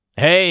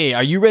Hey,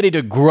 are you ready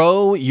to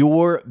grow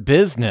your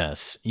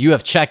business? You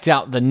have checked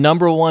out the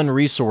number one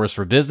resource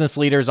for business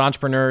leaders,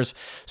 entrepreneurs,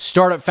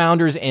 startup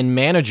founders, and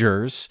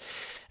managers.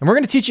 And we're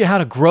going to teach you how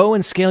to grow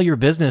and scale your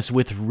business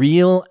with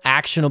real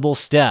actionable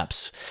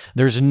steps.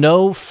 There's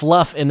no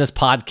fluff in this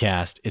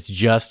podcast. It's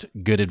just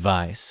good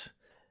advice.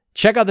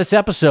 Check out this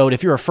episode.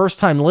 If you're a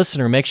first-time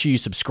listener, make sure you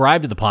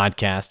subscribe to the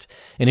podcast.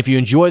 And if you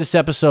enjoy this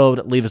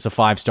episode, leave us a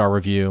 5-star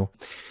review.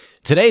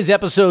 Today's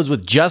episode is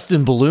with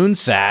Justin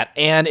Blunsat,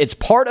 and it's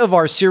part of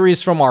our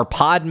series from our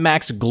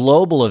PodMax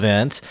Global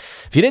event.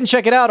 If you didn't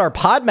check it out, our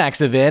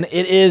PodMax event,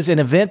 it is an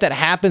event that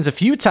happens a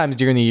few times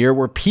during the year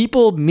where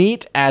people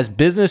meet as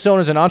business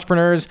owners and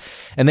entrepreneurs,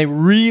 and they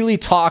really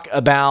talk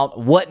about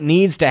what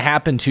needs to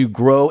happen to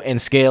grow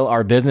and scale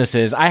our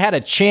businesses. I had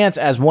a chance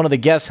as one of the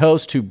guest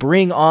hosts to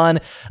bring on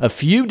a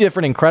few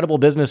different incredible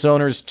business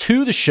owners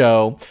to the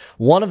show.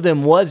 One of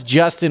them was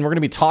Justin. We're going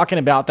to be talking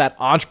about that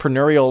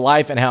entrepreneurial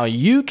life and how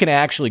you can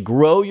actually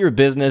grow your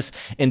business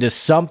into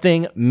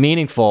something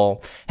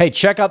meaningful. Hey,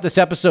 check out this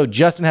episode.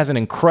 Justin has an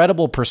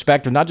incredible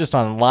perspective, not just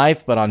on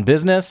life, but on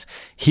business.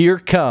 Here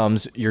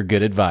comes your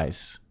good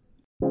advice.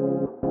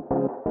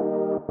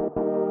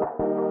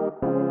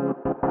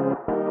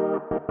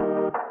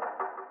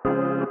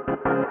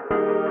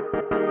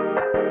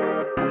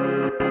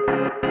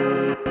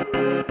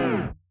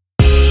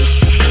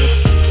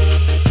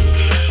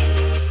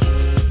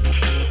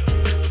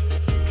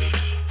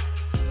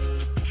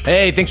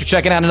 Hey, thanks for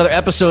checking out another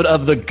episode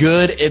of the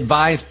Good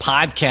Advice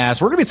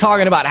Podcast. We're going to be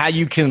talking about how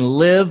you can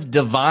live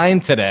divine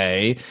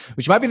today,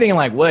 which you might be thinking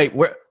like, wait,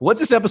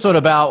 what's this episode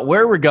about?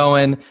 Where we're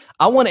going?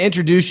 I want to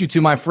introduce you to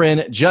my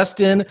friend,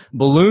 Justin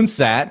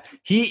Blunsat.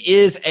 He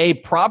is a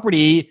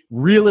property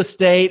real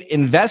estate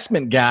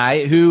investment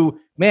guy who,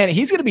 man,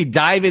 he's going to be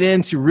diving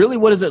into really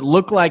what does it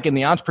look like in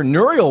the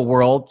entrepreneurial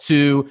world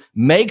to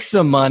make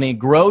some money,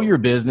 grow your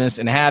business,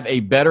 and have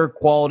a better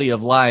quality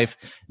of life.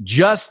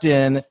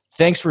 Justin,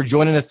 thanks for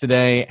joining us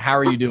today. How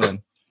are you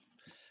doing?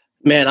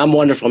 Man, I'm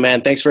wonderful,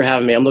 man. Thanks for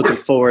having me. I'm looking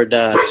forward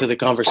to the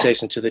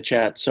conversation, to the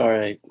chat.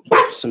 Sorry,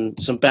 some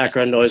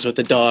background noise with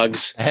the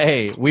dogs.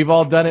 Hey, we've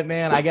all done it,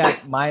 man. I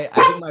think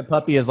my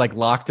puppy is like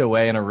locked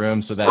away in a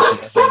room so that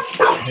she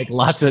doesn't make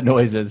lots of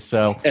noises.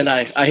 So, and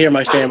I hear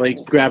my family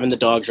grabbing the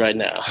dogs right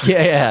now.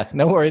 Yeah.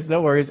 No worries.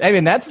 I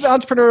mean, that's the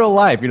entrepreneurial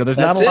life. You know, there's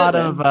not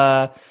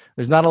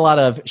a lot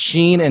of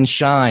sheen and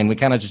shine. We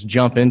kind of just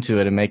jump into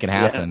it and make it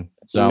happen. Yeah,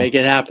 so make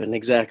it happen.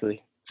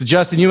 Exactly. So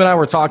Justin, you and I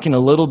were talking a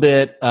little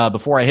bit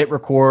before I hit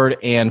record,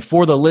 and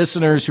for the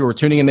listeners who are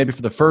tuning in maybe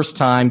for the first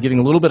time, giving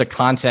a little bit of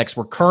context,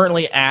 we're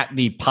currently at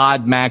the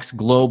PodMax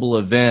Global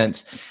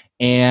event,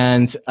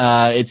 and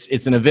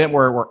it's an event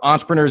where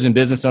entrepreneurs and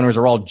business owners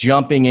are all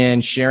jumping in,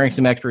 sharing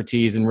some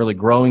expertise, and really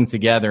growing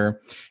together.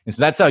 And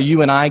so that's how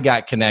you and I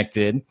got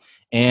connected.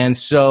 And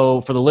so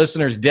for the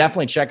listeners,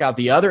 definitely check out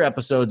the other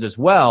episodes as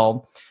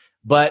well.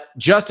 But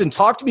Justin,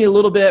 talk to me a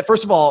little bit.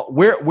 First of all,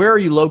 where are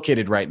you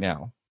located right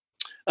now?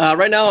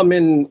 Right now I'm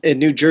in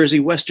New Jersey,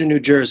 Western New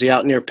Jersey,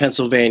 out near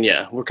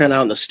Pennsylvania. We're kind of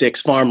out in the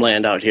sticks,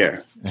 farmland out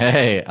here.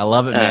 Hey, I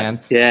love it,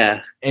 man. Yeah.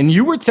 And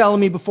you were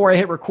telling me before I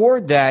hit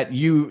record that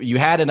you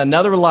had in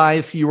another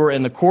life, you were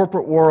in the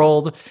corporate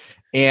world.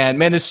 And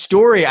man, this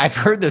story, I've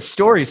heard this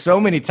story so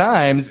many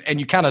times, and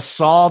you kind of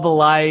saw the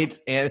light.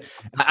 And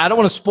I don't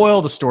want to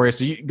spoil the story.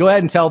 So you go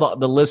ahead and tell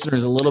the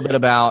listeners a little bit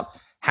about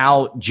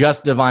how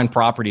Just Divine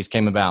Properties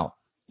came about.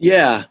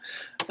 Yeah.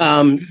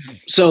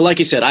 So like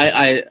you said,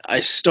 I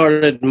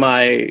started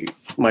my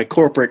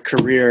corporate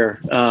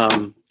career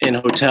in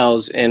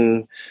hotels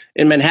in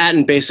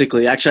Manhattan,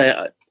 basically. Actually,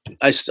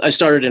 I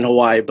started in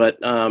Hawaii, but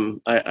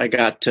I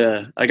got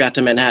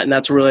to Manhattan.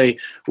 That's really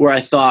where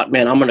I thought,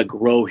 man, I'm going to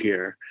grow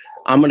here.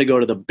 I'm going to go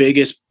to the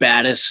biggest,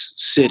 baddest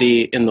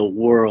city in the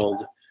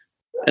world,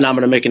 and I'm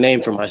going to make a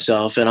name for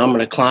myself, and I'm going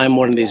to climb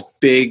one of these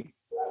big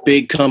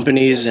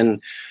companies. And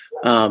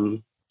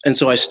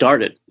so I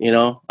started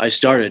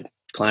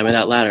climbing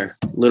that ladder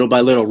little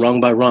by little, rung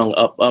by rung,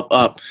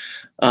 up.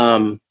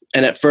 And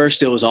at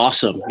first it was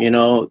awesome. You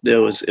know, it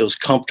was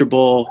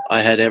comfortable.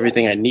 I had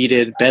everything I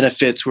needed.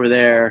 Benefits were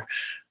there.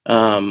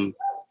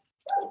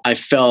 I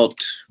felt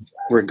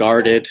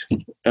regarded,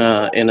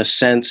 in a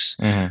sense.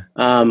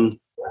 Mm-hmm.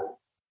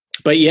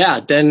 But yeah,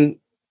 then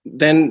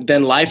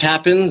life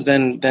happens.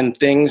 Then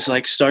things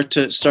like start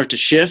to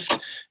shift,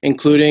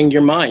 including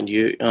your mind.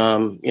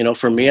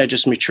 For me, I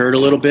just matured a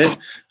little bit.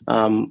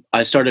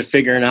 I started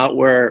figuring out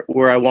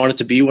where I wanted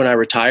to be when I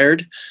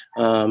retired.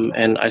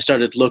 And I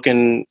started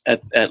looking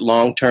at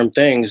long-term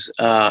things,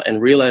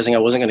 and realizing I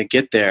wasn't going to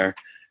get there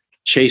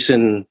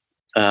chasing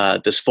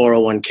this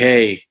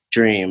 401k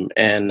dream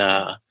and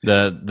the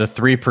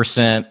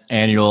 3%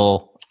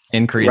 annual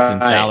increase in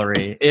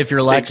salary if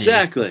you're lucky.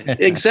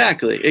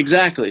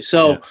 Exactly.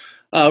 So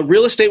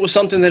real estate was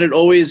something that had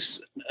always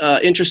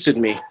interested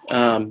me.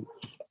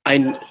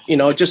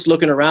 Just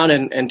looking around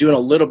and doing a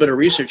little bit of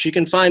research, you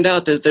can find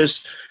out that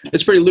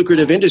it's pretty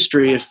lucrative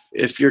industry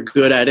if you're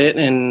good at it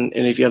and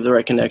if you have the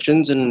right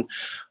connections. And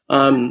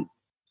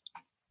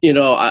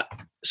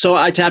so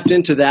I tapped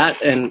into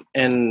that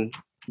and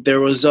there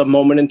was a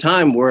moment in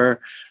time where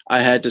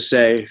I had to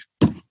say,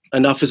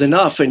 enough is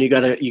enough, and you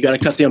gotta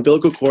cut the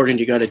umbilical cord and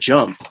you gotta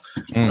jump.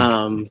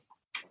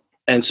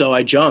 And so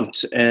I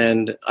jumped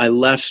and I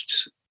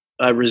left.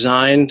 I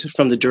resigned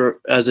from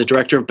as a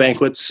director of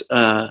banquets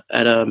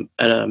at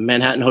a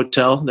Manhattan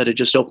hotel that had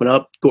just opened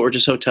up,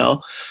 gorgeous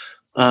hotel,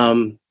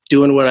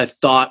 doing what I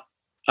thought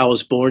I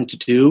was born to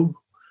do,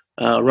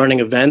 running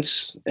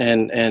events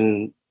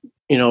and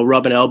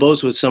rubbing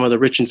elbows with some of the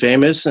rich and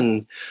famous,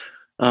 and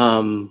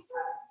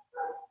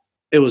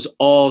it was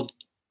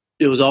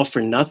all for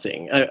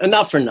nothing.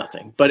 Not for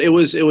nothing, but it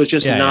was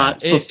just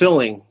not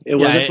fulfilling. It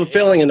wasn't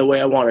fulfilling in the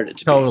way I wanted it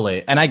to be.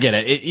 Totally. And I get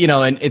it.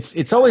 And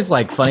it's always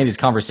like funny, these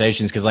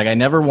conversations, because like I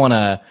never want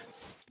to,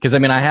 because I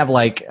mean I have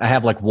like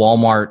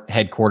Walmart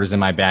headquarters in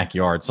my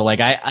backyard. So like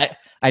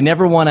I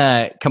never want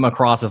to come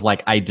across as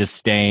like I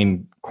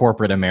disdain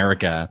corporate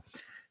America.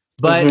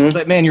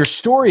 But man, your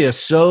story is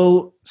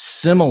so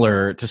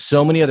similar to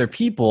so many other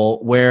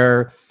people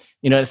where,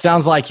 it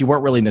sounds like you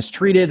weren't really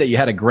mistreated, that you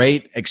had a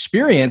great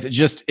experience. It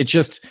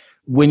just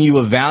when you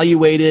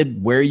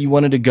evaluated where you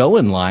wanted to go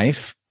in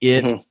life,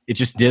 it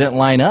just didn't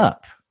line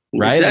up,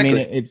 right? Exactly. I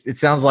mean, it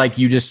sounds like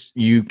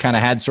you kind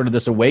of had sort of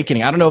this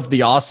awakening. I don't know if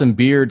the awesome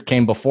beard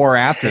came before or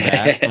after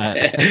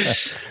that.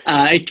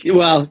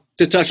 Well,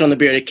 to touch on the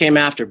beard, it came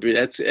after.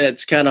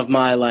 It's kind of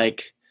my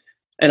like,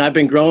 and I've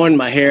been growing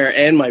my hair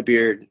and my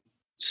beard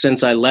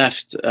since I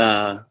left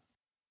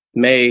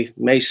May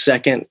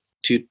 2nd,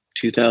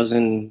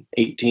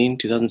 2018,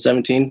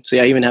 2017. So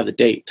yeah, I even have the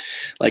date.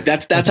 Like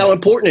that's how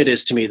important it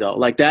is to me though.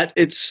 Like that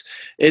it's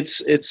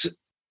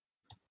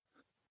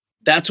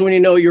that's when you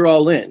know you're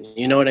all in.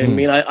 You know what I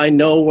mean? I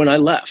know when I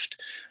left.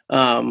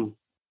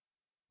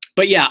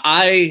 But yeah,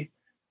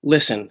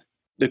 listen,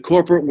 the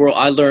corporate world,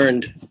 I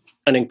learned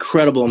an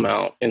incredible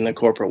amount in the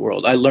corporate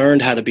world. I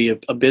learned how to be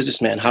a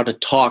businessman, how to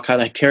talk, how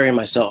to carry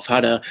myself, how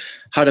to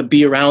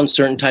be around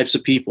certain types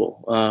of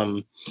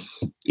people.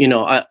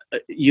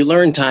 You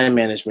learn time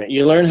management.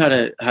 You learn how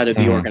to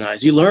be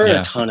organized. You learn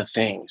a ton of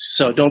things.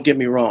 So don't get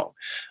me wrong,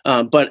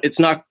 but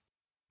that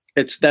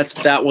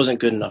wasn't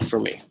good enough for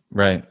me.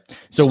 Right.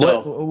 So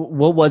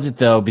what was it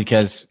though?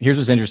 Because here's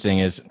what's interesting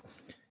is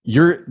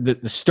the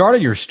start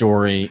of your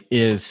story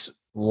is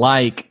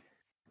like,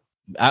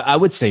 I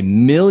would say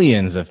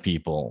millions of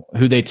people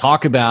who they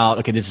talk about,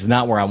 okay, this is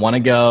not where I want to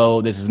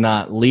go. This is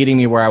not leading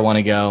me where I want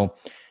to go.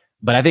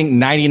 But I think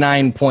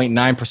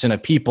 99.9%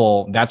 of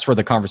people, that's where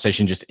the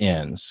conversation just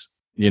ends.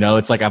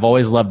 It's like, I've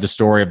always loved the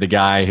story of the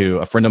guy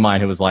a friend of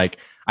mine who was like,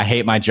 I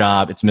hate my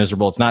job. It's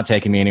miserable. It's not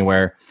taking me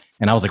anywhere.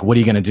 And I was like, what are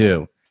you going to do?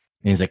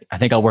 And he's like, I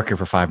think I'll work here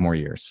for 5 more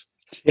years.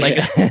 Like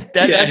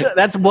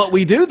that's what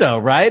we do though,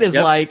 right? It's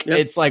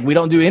It's like, we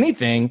don't do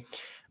anything.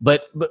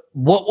 But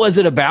what was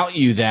it about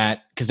you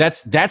because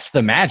that's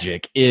the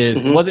magic is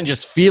it wasn't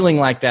just feeling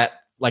like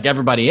that, like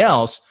everybody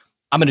else.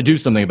 I'm going to do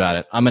something about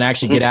it. I'm going to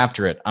actually get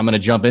after it. I'm going to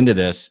jump into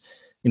this.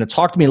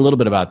 Talk to me a little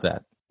bit about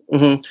that.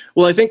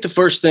 Well, I think the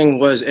first thing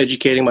was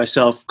educating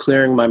myself,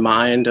 clearing my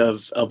mind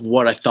of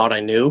what I thought I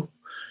knew.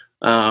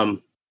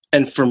 And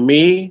for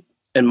me,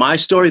 in my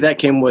story, that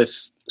came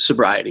with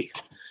sobriety.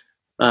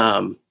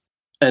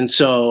 And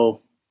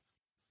so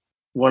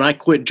when I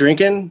quit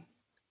drinking,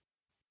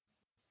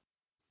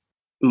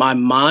 my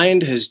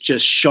mind has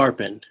just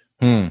sharpened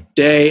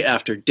day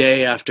after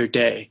day after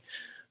day.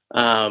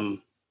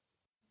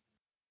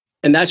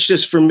 And that's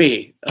just for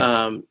me. You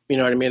know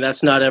what I mean?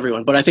 That's not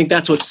everyone, but I think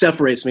that's what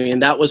separates me.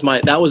 And that was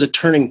a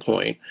turning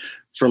point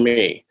for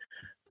me.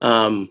 Go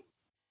ahead.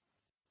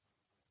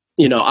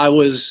 Well, I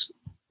was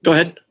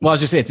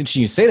just saying, it's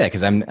interesting you say that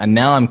because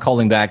I'm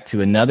calling back to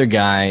another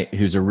guy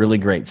who's a really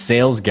great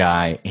sales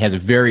guy. He has a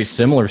very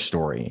similar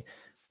story,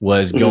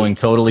 was going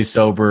totally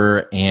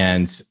sober.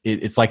 And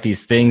it's like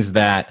these things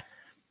that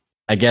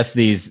I guess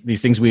these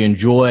things we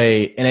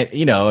enjoy.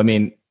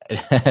 And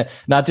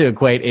not to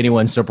equate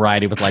anyone's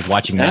sobriety with like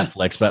watching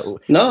Netflix, but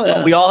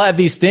we all have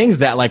these things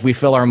that like we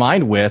fill our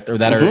mind with or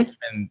that are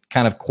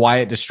kind of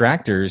quiet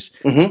distractors.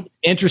 It's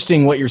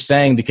interesting what you're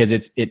saying because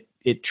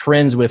it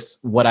trends with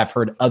what I've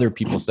heard other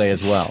people say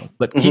as well.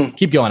 But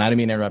keep going. I didn't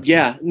mean to interrupt you.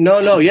 Yeah,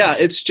 no. Yeah,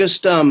 it's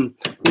just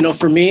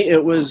for me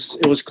it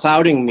was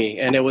clouding me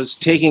and it was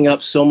taking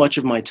up so much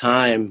of my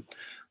time.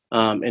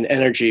 And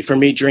energy for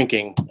me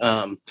drinking.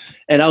 And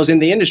I was in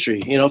the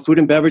industry, food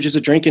and beverage is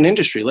a drinking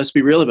industry. Let's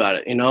be real about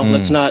it.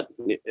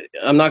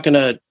 I'm not going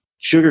to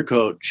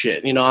sugarcoat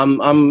shit.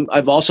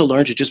 I've also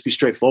learned to just be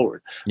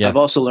straightforward. Yeah. I've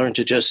also learned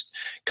to just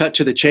cut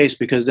to the chase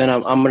because then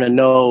I'm going to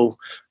know,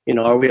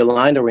 are we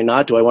aligned? Are we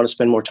not? Do I want to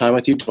spend more time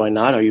with you? Do I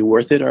not? Are you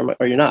worth it? Or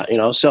are you not?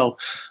 So,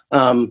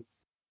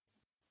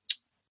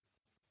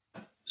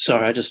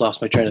 sorry, I just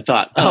lost my train of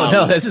thought. Oh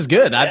no, this is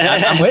good.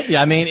 I'm with you.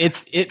 I mean,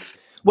 it's,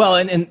 well,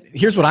 and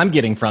here's what I'm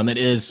getting from it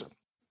is,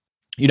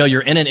 you're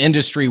in an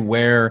industry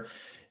where,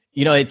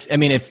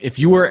 if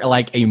you were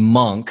like a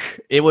monk,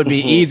 it would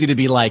be easy to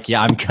be like,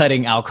 yeah, I'm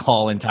cutting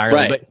alcohol entirely.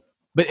 Right.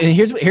 But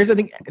here's the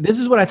thing. This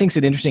is what I think is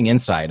an interesting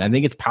insight. I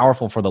think it's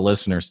powerful for the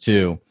listeners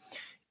too,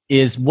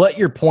 is what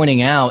you're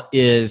pointing out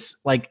is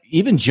like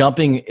even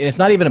jumping. It's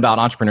not even about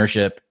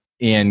entrepreneurship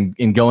in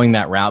going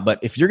that route, but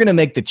if you're going to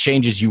make the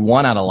changes you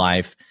want out of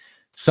life,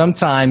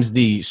 sometimes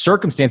the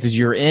circumstances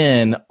you're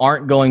in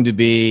aren't going to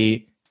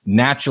be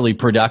naturally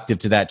productive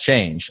to that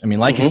change. I mean,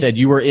 like you said,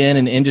 you were in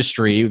an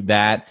industry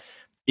that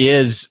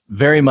is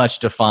very much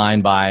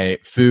defined by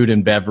food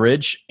and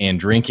beverage and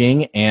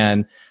drinking.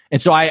 And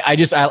so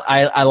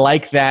I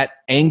like that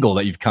angle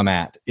that you've come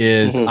at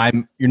is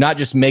you're not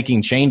just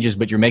making changes,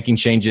 but you're making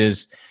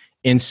changes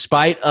in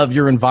spite of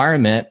your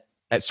environment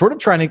at sort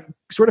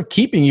of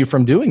keeping you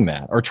from doing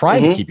that or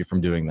trying to keep you from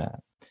doing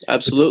that.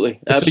 Absolutely.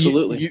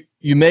 Absolutely. So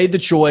you made the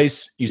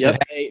choice. You said,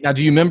 hey, now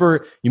do you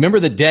remember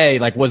the day?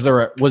 Like, was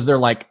there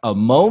like a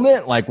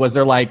moment? Like,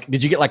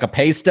 did you get like a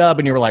pay stub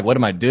and you were like, what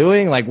am I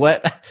doing? Like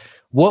what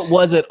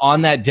was it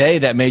on that day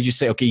that made you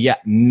say, okay, yeah,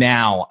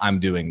 now I'm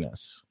doing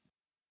this?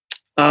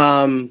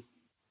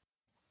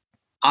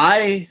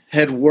 I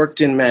had worked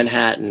in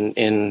Manhattan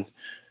in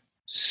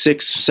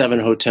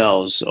 6-7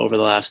 hotels over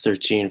the last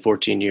 13,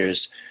 14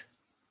 years,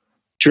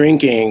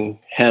 drinking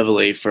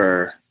heavily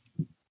for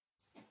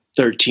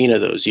 13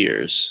 of those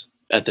years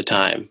at the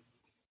time.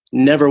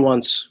 Never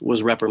once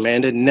was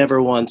reprimanded.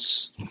 Never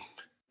once.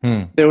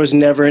 There was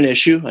never an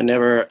issue. I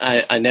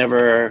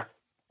never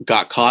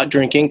got caught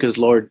drinking because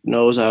Lord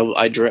knows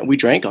we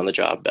drank on the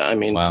job. I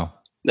mean, wow.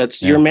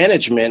 That's your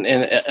management.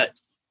 And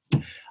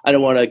I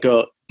don't want to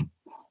go.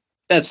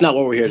 That's not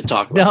what we're here to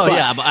talk about. No,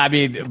 yeah,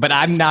 but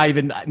I'm not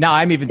even now.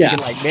 I'm even thinking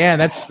like, man,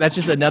 that's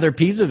just another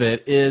piece of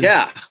it. Is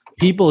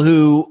people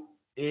who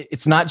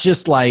it's not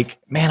just like,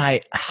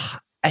 man,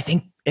 I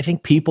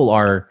think people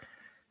are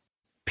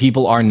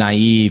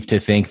naive to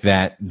think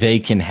that they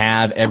can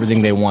have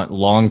everything they want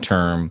long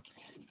term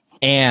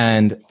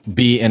and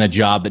be in a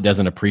job that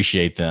doesn't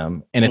appreciate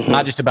them. And it's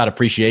not just about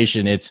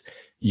appreciation. It's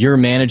your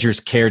managers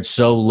cared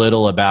so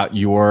little about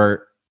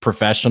your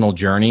professional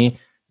journey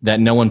that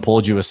no one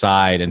pulled you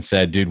aside and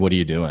said, dude, what are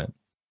you doing?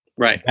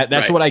 Right.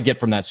 That's what I get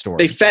from that story.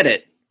 They fed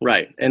it.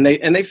 Right. And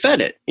they fed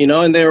it,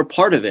 and they were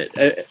part of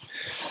it.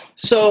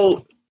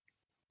 So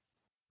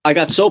I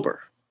got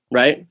sober,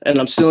 right? And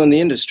I'm still in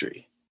the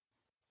industry.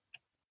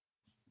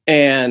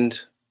 And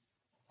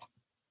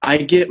I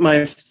get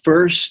my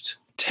first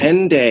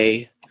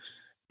 10-day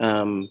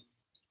or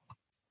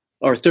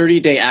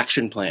 30-day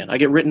action plan. I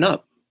get written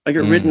up.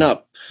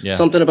 Yeah.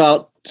 Something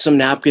about some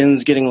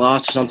napkins getting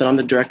lost or something. I'm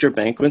the director of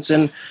banquets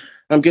and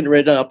I'm getting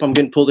written up. I'm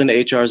getting pulled into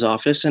HR's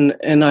office and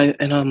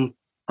I'm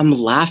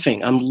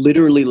laughing. I'm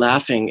literally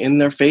laughing in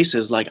their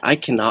faces. Like, I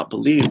cannot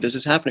believe this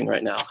is happening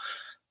right now.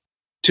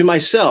 To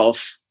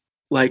myself,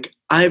 like,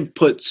 I've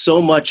put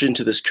so much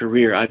into this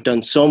career. I've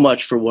done so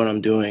much for what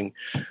I'm doing.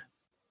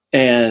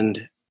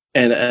 And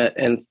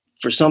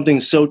for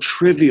something so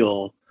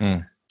trivial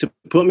to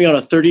put me on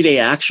a 30-day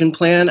action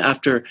plan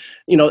after,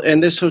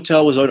 and this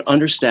hotel was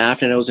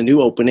understaffed and it was a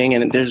new opening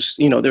and there's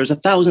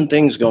 1,000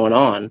 things going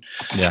on.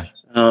 Yeah.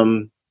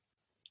 And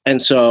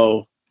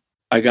so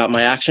I got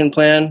my action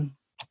plan.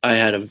 I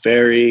had a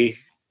very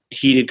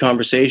heated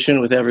conversation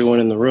with everyone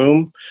in the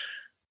room.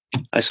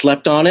 I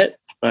slept on it.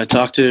 I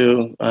talked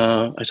to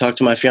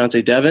my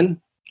fiance,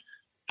 Devin,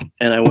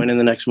 and I went in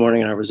the next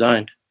morning and I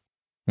resigned.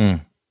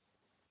 And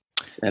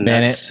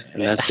that's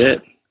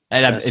it.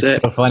 And it's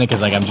so funny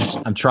because like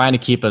I'm trying to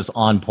keep us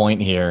on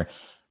point here,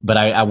 but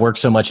I work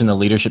so much in the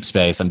leadership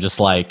space. I'm just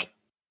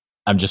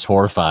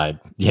horrified.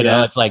 You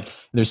know, it's like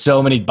there's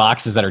so many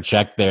boxes that are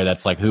checked there.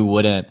 That's like, who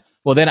wouldn't?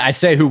 Well, then I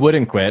say who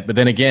wouldn't quit, but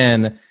then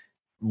again,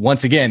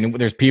 once again,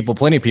 there's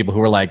plenty of people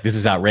who are like, this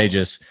is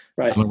outrageous.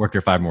 Right. I'm gonna work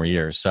there 5 more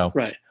years. So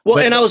right. Well,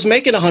 and I was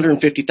making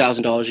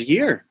 $150,000 a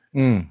year.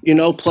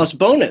 Plus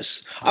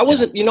bonus. I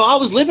wasn't. I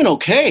was living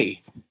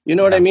okay. You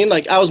know what I mean?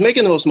 Like, I was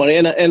making the most money,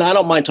 and I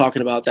don't mind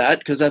talking about that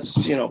because that's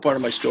part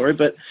of my story.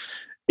 But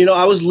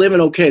I was living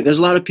okay. There's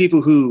a lot of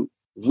people who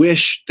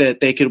wish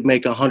that they could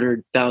make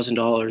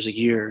 $100,000 a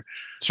year,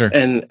 sure,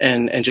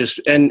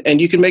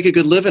 and you can make a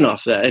good living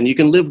off that, and you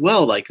can live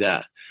well like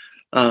that.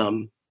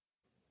 And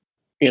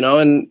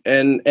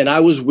I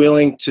was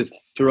willing to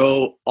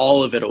throw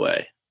all of it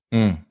away,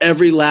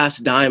 every last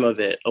dime of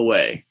it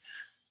away,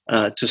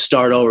 to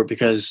start over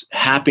because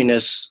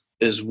happiness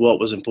is what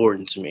was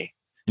important to me.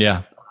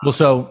 Yeah. Well,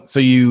 so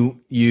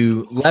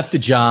you left the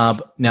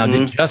job. Now,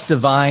 did Just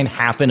Divine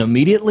happen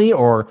immediately,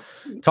 or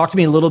talk to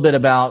me a little bit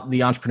about the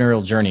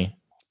entrepreneurial journey?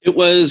 It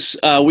was,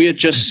 I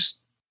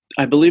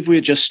believe we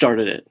had just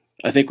started it.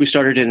 I think we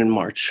started it in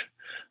March.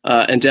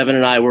 And Devin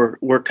and I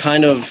were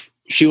kind of,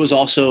 she was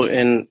also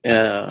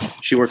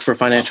she worked for a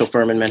financial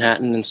firm in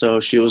Manhattan. And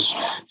so she was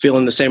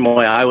feeling the same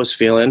way I was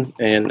feeling.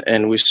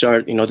 And we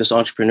started, this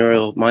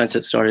entrepreneurial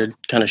mindset started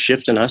kind of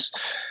shifting us.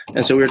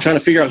 And so we were trying to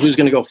figure out who's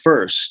going to go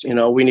first.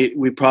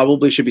 We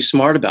probably should be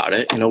smart about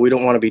it. We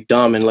don't want to be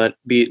dumb and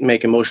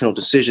make emotional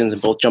decisions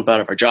and both jump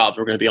out of our jobs.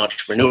 We're going to be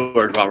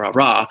entrepreneurs, rah, rah,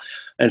 rah,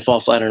 and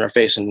fall flat on our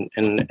face and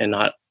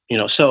not,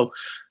 so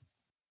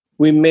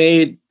we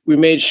made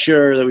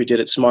sure that we did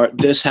it smart.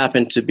 This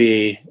happened to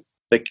be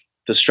like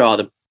the straw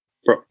that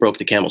broke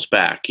the camel's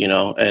back,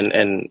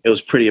 and it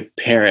was pretty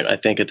apparent, I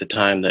think, at the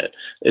time that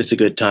it's a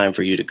good time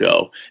for you to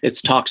go.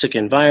 It's toxic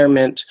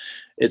environment.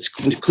 It's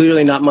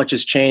clearly not much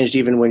has changed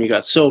even when you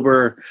got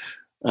sober.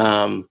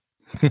 Yeah.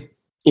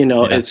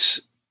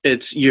 It's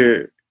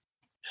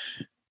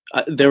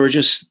there were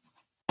just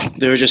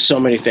so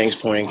many things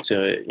pointing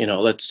to it.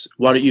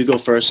 Why don't you go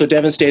first? So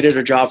Devin stayed at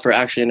her job for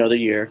actually another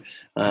year,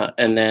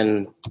 and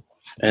then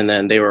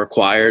they were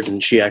acquired,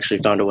 and she actually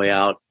found a way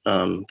out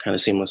kind of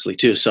seamlessly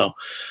too. So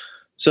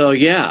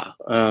yeah.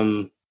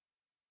 Now,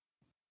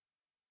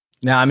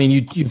 I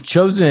mean, you've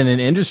chosen an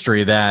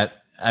industry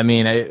that, I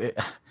mean,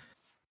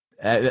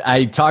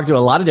 I talked to a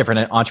lot of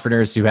different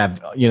entrepreneurs who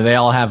have, they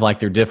all have like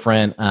their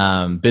different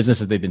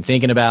businesses they've been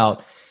thinking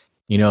about,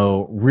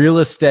 real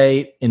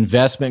estate,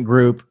 investment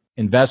group,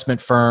 investment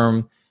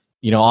firm.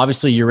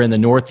 Obviously you're in the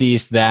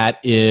Northeast. That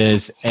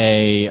is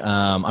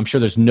I'm sure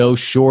there's no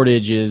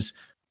shortages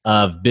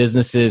of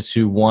businesses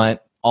who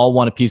all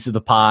want a piece of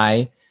the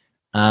pie.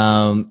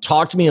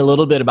 Talk to me a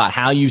little bit about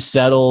how you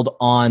settled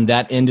on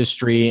that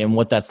industry and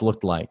what that's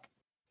looked like.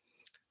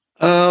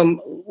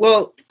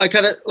 Well, I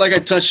kind of, like I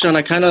touched on,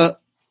 I kind of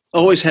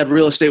always had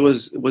real estate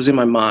was in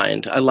my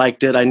mind. I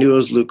liked it. I knew it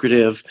was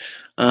lucrative.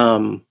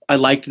 I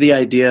liked the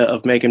idea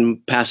of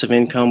making passive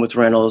income with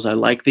rentals. I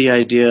liked the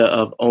idea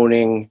of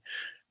owning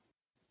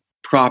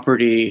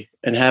property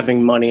and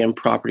having money in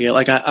property.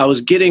 Like I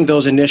was getting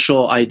those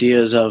initial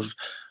ideas of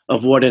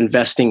what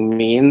investing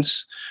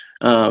means.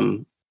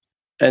 And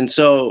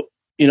so,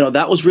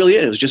 that was really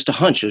it. It was just a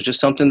hunch. It was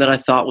just something that I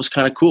thought was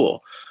kind of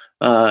cool.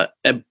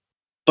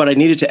 But I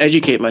needed to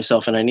educate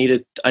myself, and I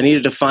needed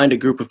to find a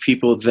group of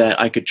people that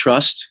I could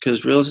trust,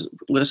 because real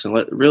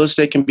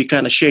estate can be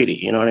kind of shady.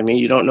 You know what I mean?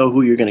 You don't know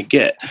who you're going to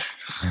get.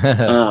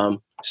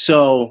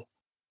 So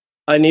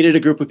I needed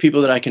a group of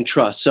people that I can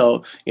trust.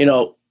 So,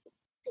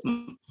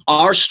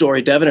 our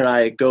story, Devin and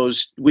I,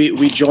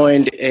 we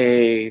joined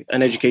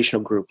an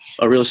educational group,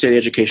 a real estate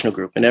educational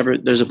group, and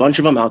there's a bunch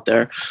of them out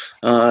there,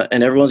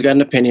 and everyone's got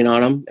an opinion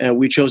on them, and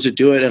we chose to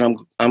do it, and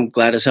I'm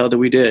glad as hell that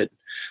we did.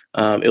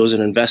 It was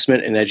an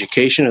investment in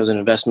education. It was an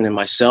investment in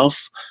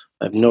myself.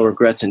 I have no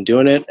regrets in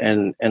doing it,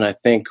 and I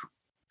think,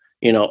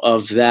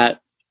 of that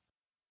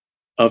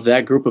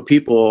group of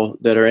people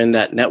that are in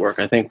that network,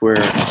 I think we're,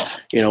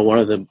 one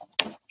of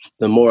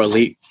the more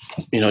elite,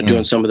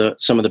 doing some of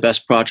the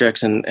best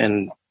projects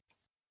and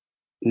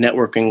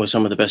networking with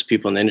some of the best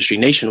people in the industry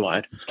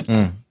nationwide.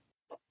 Well,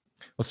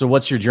 so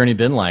what's your journey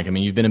been like? I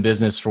mean, you've been in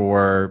business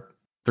for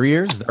 3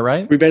 years, is that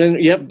right? We've been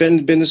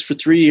in business for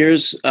 3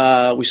 years.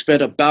 We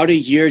spent about a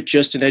year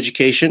just in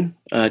education,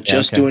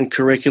 doing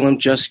curriculum,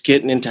 just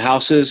getting into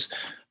houses.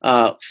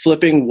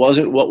 Flipping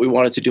wasn't what we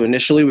wanted to do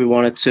initially. We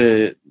wanted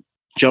to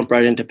jump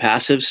right into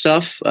passive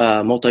stuff,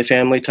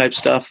 multifamily type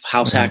stuff,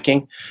 house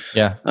hacking.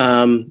 Yeah.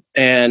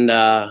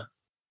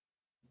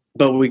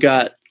 But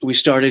we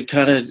started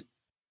kind of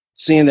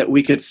seeing that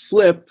we could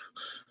flip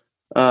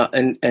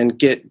and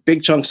get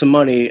big chunks of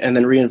money and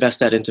then reinvest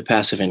that into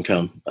passive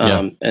income.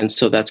 And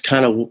so that's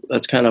kind of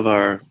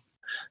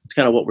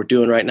what we're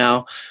doing right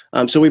now.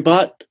 So we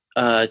bought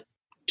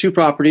 2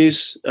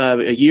 properties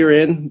a year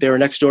in. They were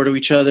next door to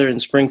each other in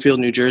Springfield,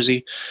 New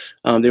Jersey.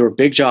 They were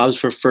big jobs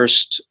for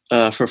first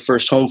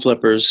home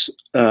flippers.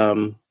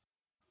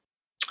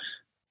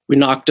 We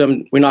knocked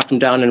them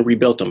down and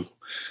rebuilt them,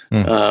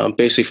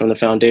 basically from the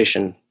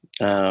foundation.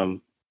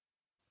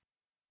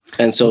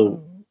 And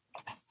so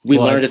we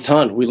learned a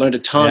ton. We learned a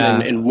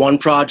ton in one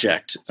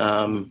project.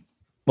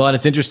 Well, and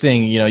it's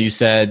interesting, you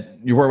said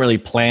you weren't really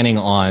planning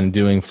on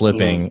doing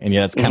flipping, and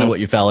that's kind of what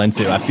you fell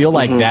into. I feel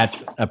like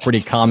that's a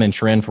pretty common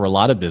trend for a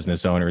lot of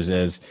business owners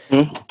is,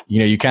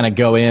 you kind of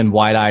go in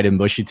wide-eyed and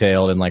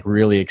bushy-tailed and like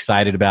really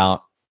excited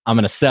about, I'm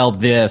going to sell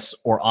this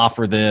or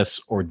offer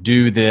this or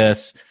do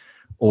this,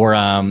 or,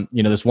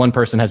 this one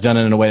person has done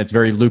it in a way that's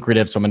very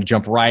lucrative, so I'm going to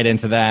jump right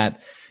into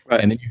that.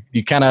 Right. And then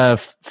you kind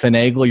of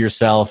finagle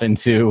yourself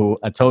into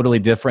a totally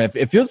different,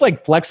 it feels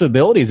like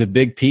flexibility is a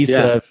big piece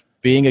of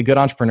being a good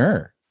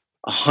entrepreneur.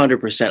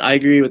 100%. I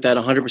agree with that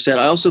 100%.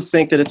 I also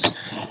think that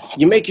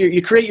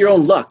you create your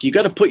own luck. You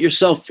got to put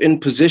yourself in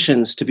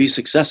positions to be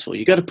successful.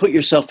 You got to put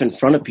yourself in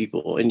front of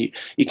people, and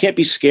you can't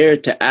be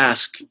scared to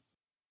ask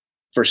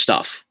for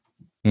stuff.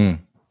 A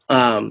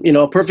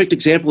perfect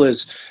example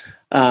is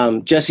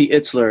Jesse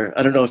Itzler.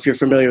 I don't know if you're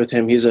familiar with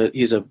him. He's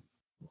a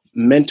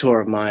mentor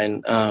of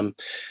mine.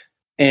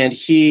 And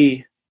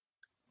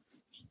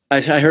I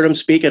heard him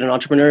speak at an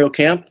entrepreneurial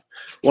camp.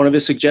 One of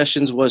his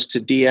suggestions was to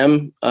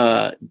DM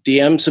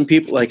some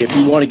people. Like, if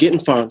you want to get in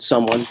front of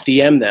someone,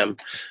 DM them,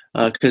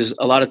 because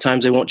a lot of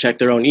times they won't check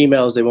their own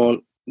emails.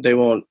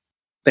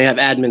 They have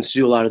admins to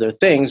do a lot of their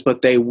things,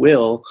 but they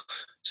will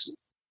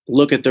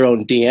look at their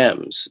own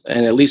DMs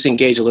and at least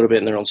engage a little bit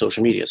in their own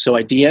social media. So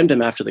I DM'd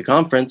him after the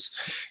conference.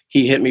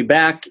 He hit me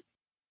back,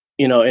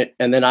 and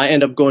then I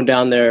end up going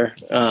down there,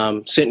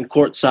 sitting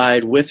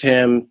courtside with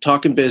him,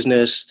 talking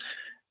business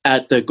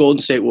at the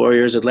Golden State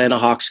Warriors Atlanta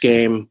Hawks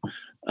game.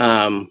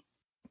 And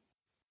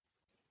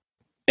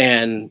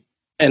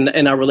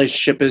and our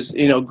relationship is,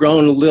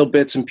 grown little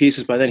bits and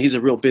pieces by then. He's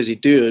a real busy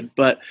dude,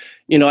 but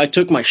I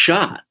took my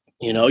shot.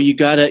 You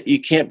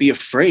can't be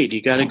afraid.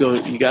 You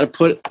gotta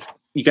put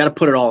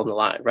it all on the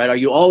line, right? Are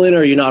you all in or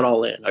are you not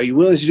all in? Are you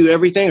willing to do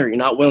everything or are you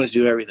not willing to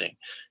do everything?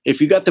 If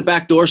you got the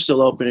back door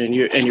still open and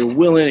you're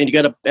willing and you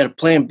got a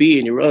plan B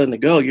and you're willing to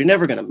go, you're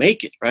never going to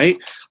make it, right?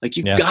 Like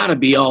you gotta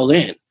be all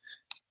in.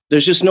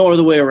 There's just no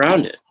other way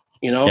around it,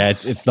 Yeah,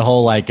 it's the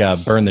whole like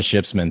burn the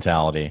ships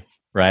mentality,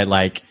 right?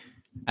 Like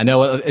I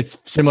know it's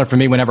similar for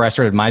me. Whenever I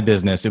started my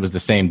business, it was the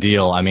same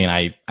deal. I mean,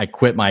 I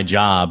quit my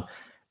job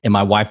and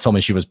my wife told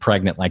me she was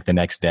pregnant like the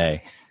next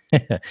day.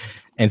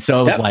 And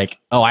so it was like,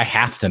 oh, I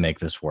have to make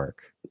this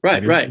work.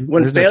 Right.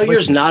 When failure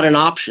is not an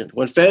option,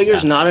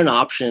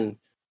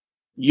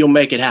 you'll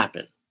make it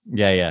happen.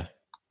 Yeah.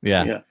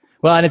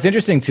 Well, and it's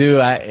interesting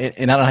too.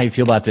 And I don't know how you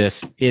feel about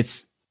this.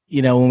 It's,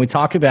 when we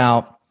talk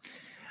about,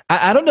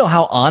 I don't know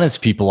how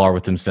honest people are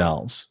with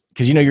themselves.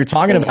 Cause you're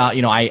talking about,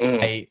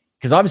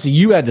 because obviously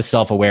you had the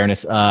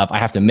self-awareness of, I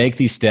have to make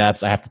these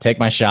steps. I have to take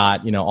my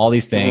shot, all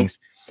these things.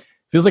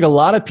 Feels like a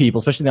lot of people,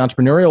 especially in the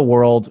entrepreneurial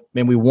world,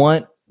 man, we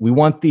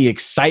want the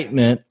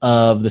excitement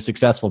of the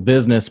successful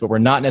business, but we're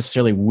not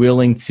necessarily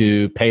willing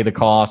to pay the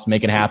cost,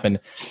 make it happen,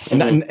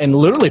 and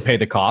literally pay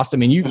the cost. I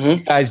mean, you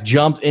guys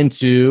jumped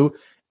into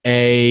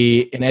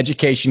an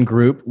education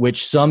group,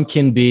 which some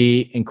can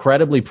be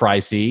incredibly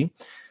pricey.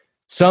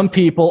 Some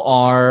people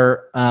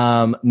are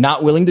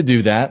not willing to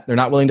do that. They're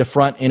not willing to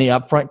front any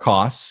upfront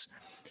costs.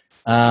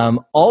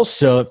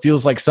 Also, it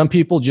feels like some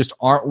people just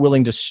aren't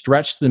willing to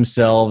stretch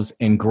themselves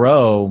and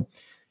grow.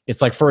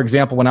 It's like, for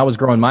example, when I was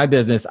growing my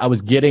business, I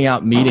was getting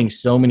out meeting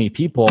so many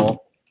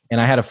people.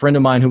 And I had a friend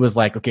of mine who was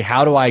like, okay,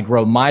 how do I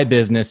grow my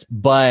business?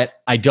 But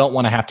I don't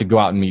want to have to go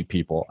out and meet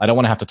people. I don't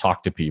want to have to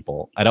talk to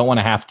people. I don't want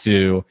to have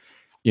to,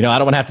 I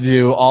don't want to have to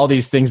do all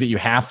these things that you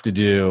have to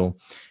do.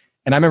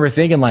 And I remember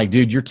thinking like,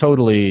 dude, you're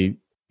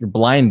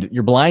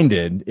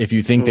blinded if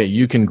you think that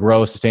you can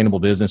grow a sustainable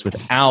business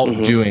without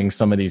doing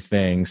some of these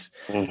things.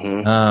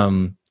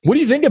 What do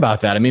you think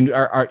about that? I mean,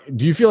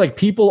 do you feel like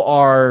people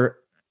are,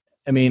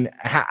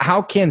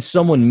 how can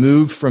someone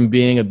move from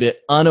being a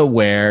bit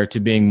unaware to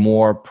being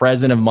more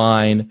present of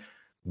mind,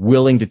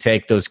 willing to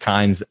take those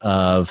kinds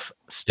of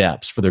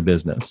steps for their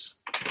business?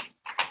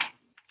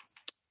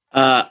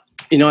 I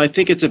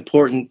think it's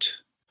important.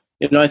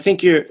 I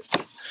think you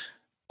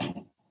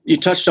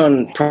touched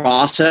on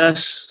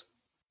process.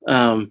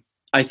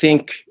 I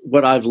think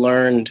what I've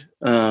learned,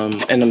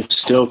 and I'm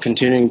still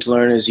continuing to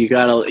learn, is you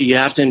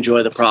have to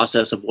enjoy the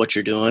process of what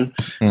you're doing.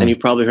 And you've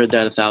probably heard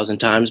that 1,000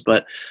 times,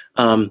 but,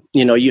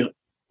 you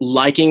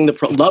loving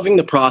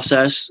the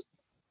process,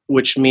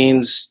 which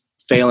means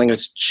failing a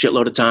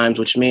shitload of times,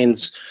 which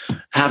means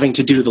having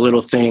to do the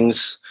little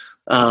things,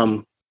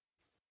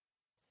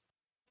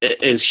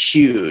 is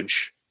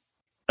huge.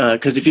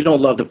 Because if you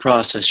don't love the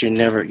process, you're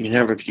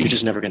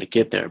just never going to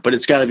get there. But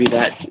it's got to be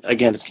that,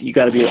 again, you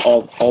got to be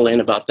all in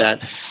about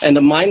that. And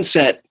the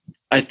mindset,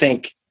 I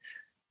think,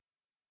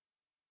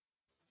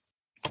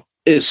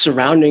 is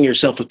surrounding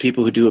yourself with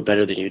people who do it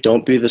better than you.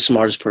 Don't be the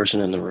smartest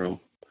person in the room.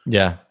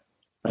 Yeah.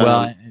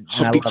 Well,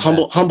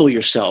 humble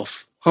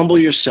yourself. Humble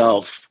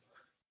yourself.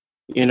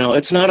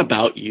 It's not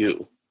about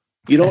you.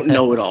 You don't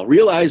know it all.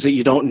 Realize that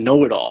you don't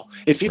know it all.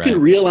 If you can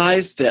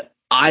realize that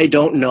I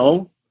don't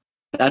know,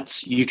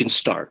 you can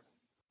start.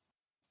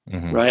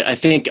 Right. I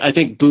think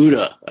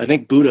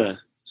Buddha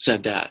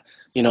said that,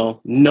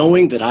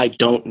 knowing that I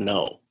don't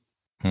know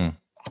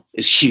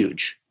is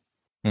huge.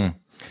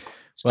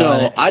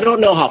 So I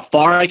don't know how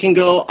far I can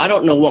go. I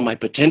don't know what my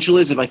potential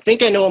is. If I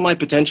think I know what my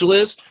potential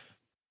is,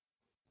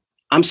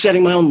 I'm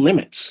setting my own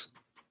limits.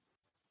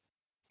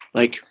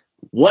 Like,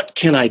 what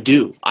can I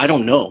do? I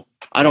don't know,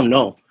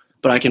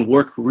 but I can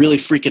work really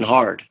freaking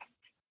hard.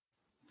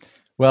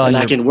 Well, and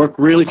I can work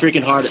really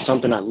freaking hard at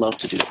something I love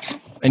to do.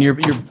 And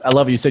I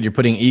love you said you're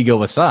putting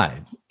ego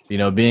aside,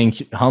 being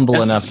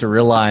humble enough to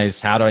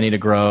realize, how do I need to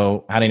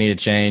grow? How do I need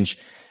to change?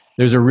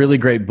 There's a really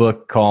great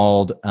book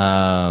called,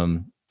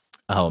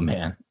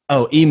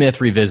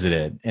 E-Myth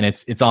Revisited. And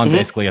it's on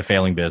basically a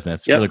failing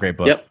business. Really great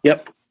book.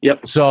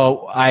 Yep.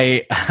 So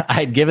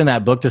I'd given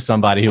that book to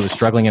somebody who was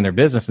struggling in their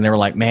business, and they were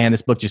like, man,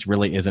 this book just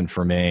really isn't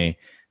for me.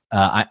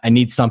 I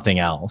need something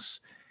else.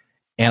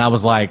 And I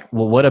was like,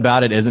 well, what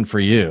about it isn't for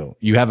you?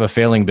 You have a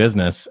failing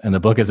business and the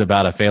book is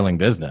about a failing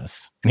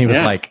business. And he was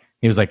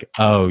like,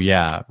 oh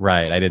yeah,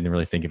 right. I didn't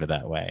really think of it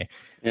that way.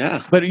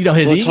 Yeah. But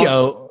his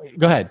ego,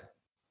 go ahead.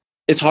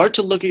 It's hard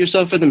to look at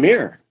yourself in the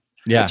mirror.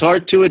 Yeah. It's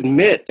hard to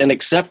admit and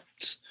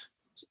accept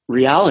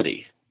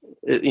reality.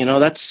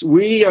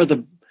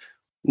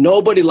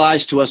 Nobody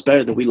lies to us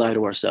better than we lie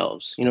to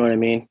ourselves. You know what I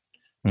mean?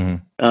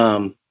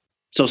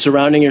 So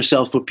surrounding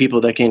yourself with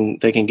people that can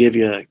give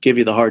you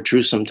the hard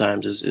truth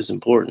sometimes is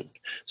important.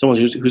 Someone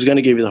who's going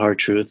to give you the hard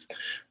truth,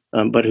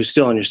 but who's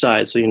still on your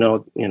side. So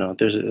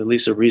there's at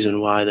least a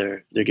reason why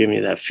they're giving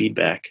you that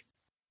feedback.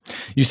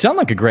 You sound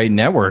like a great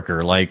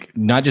networker, like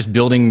not just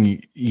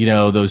building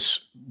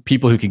those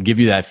people who can give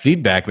you that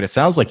feedback, but it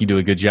sounds like you do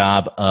a good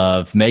job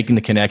of making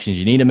the connections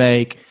you need to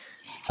make,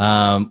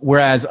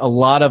 Whereas a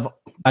lot of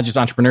not just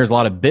entrepreneurs, a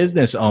lot of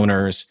business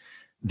owners,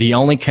 the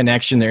only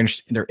connection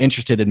they're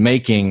interested in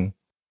making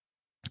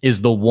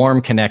is the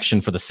warm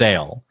connection for the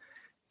sale.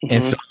 Mm-hmm.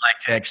 And so I like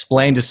to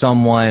explain to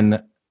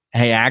someone,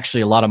 hey,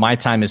 actually, a lot of my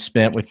time is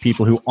spent with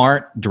people who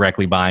aren't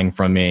directly buying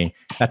from me.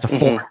 That's a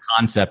foreign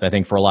concept, I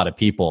think, for a lot of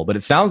people. But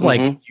it sounds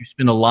like you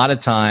spend a lot of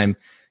time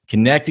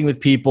connecting with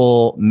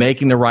people,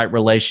 making the right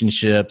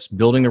relationships,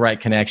 building the right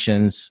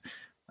connections.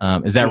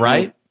 Is that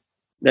right?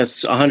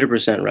 That's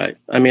 100% right.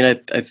 I mean,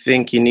 I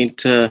think you need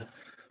to.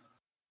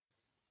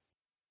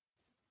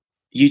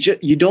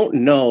 You don't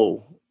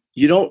know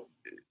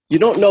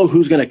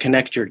who's going to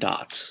connect your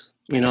dots.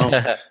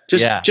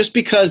 Just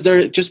because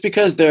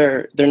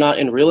they're not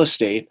in real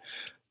estate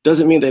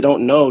doesn't mean they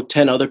don't know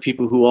 10 other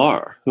people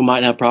who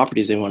might have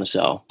properties they want to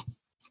sell.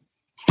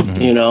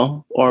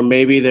 Or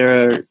maybe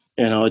they're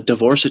a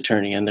divorce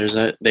attorney and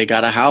they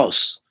got a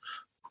house.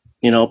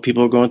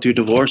 People are going through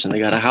divorce and they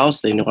got a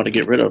house they want to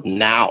get rid of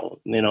now.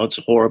 It's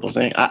a horrible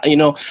thing.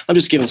 I'm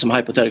just giving some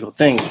hypothetical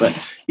things, but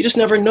you just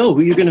never know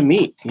who you're going to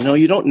meet.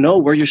 You don't know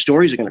where your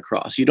stories are going to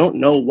cross. You don't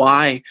know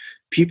why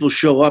people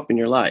show up in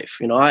your life.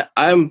 I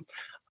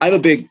have a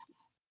big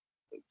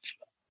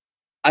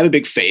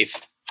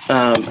faith,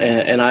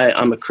 and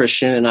I'm a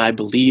Christian, and I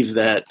believe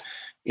that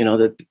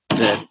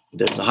that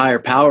there's a higher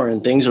power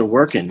and things are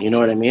working. You know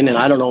what I mean? And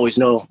I don't always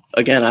know.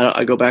 Again,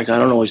 I go back to I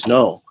don't always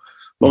know.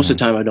 Most of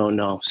the time I don't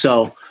know.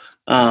 So,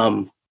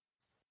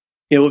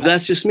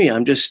 that's just me. I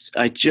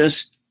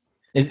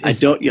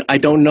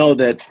don't know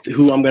that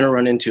who I'm going to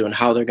run into and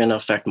how they're going to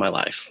affect my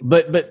life.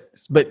 But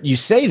you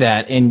say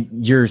that and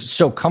you're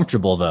so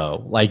comfortable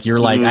though. Like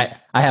you're like,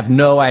 I have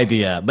no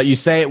idea, but you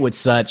say it with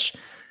such,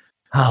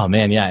 oh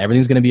man, yeah,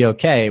 everything's going to be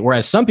okay.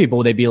 Whereas some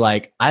people, they'd be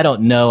like, I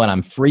don't know. And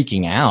I'm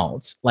freaking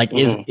out. Like,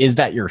 is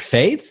that your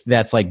faith?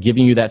 That's like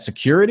giving you that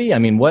security. I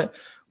mean,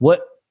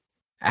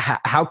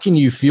 how can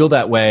you feel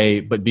that way,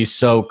 but be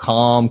so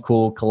calm,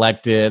 cool,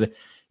 collected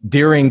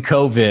during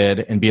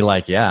COVID and be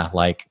like, yeah,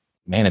 like,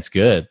 man, it's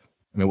good.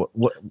 I mean,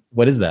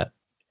 what is that?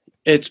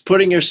 It's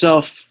putting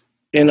yourself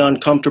in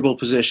uncomfortable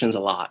positions a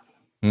lot.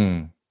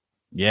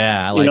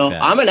 Yeah. I like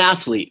that. I'm an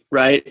athlete,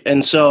 right?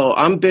 And so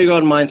I'm big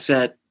on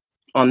mindset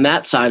on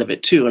that side of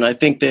it too. And I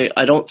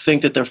don't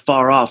think that they're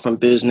far off from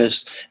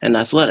business and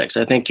athletics.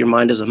 I think your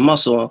mind is a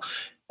muscle.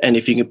 And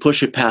if you can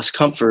push it past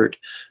comfort,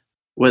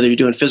 whether you're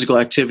doing physical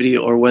activity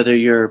or whether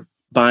you're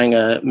buying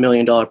 $1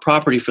 million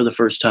property for the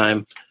first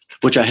time,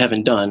 which I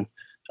haven't done,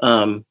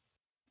 I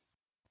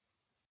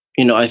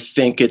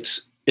think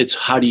it's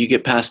how do you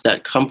get past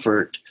that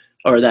comfort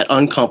or that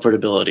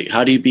uncomfortability?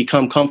 How do you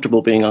become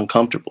comfortable being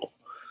uncomfortable?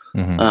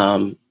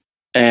 And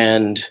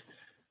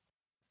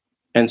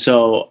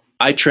so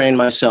I train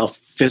myself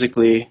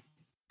physically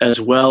as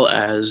well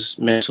as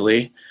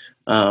mentally.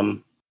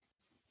 Looking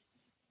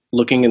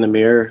in the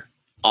mirror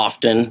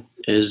often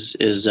is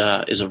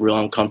a real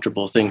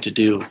uncomfortable thing to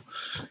do.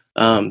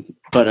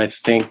 But I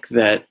think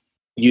that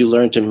you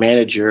learn to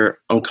manage your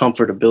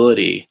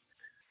uncomfortability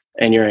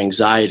and your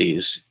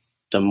anxieties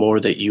the more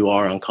that you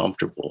are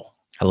uncomfortable.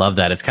 I love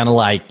that. It's kind of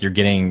like you're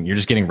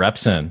just getting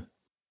reps in,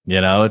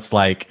 it's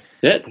like,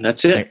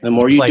 that's it. The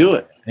more you do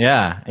it.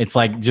 Yeah. It's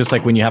like, just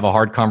like when you have a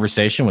hard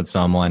conversation with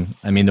someone,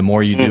 I mean, the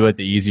more you do it,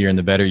 the easier and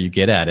the better you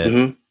get at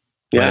it.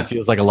 Yeah. But it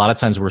feels like a lot of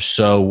times we're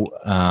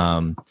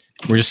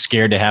just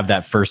scared to have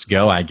that first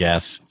go, I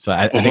guess. So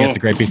I think that's a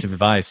great piece of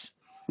advice.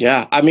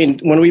 Yeah. I mean,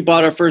 when we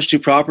bought our first 2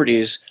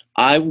 properties,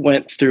 I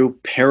went through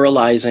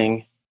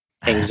paralyzing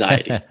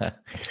anxiety,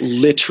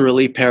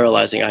 literally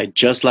paralyzing. I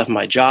just left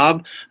my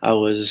job.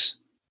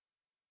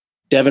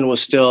 Devin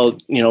was still,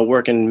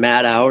 working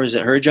mad hours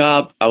at her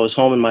job. I was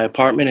home in my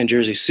apartment in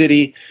Jersey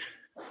City,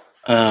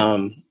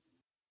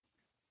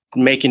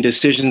 making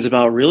decisions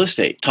about real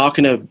estate,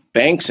 talking to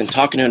banks and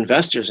talking to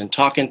investors and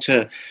talking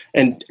to,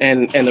 and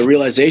the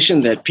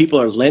realization that people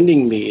are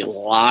lending me a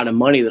lot of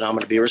money that I'm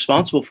going to be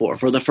responsible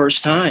for the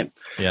first time.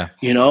 Yeah.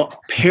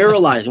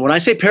 Paralyzing. When I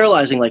say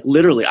paralyzing, like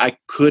literally I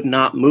could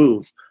not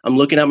move. I'm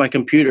looking at my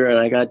computer and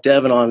I got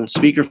Devin on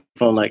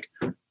speakerphone. Like,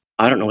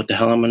 I don't know what the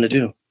hell I'm going to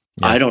do.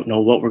 Yeah. I don't know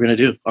what we're going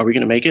to do. Are we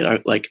going to make it?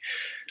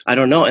 I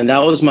don't know. And that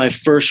was my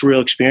first real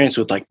experience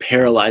with like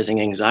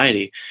paralyzing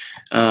anxiety.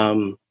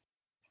 So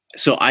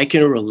I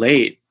can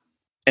relate,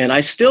 and I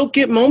still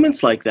get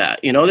moments like that.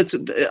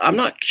 I'm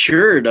not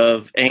cured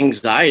of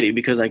anxiety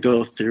because I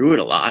go through it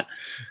a lot.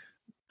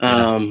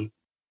 And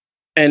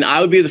I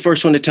would be the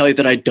first one to tell you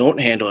that I don't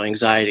handle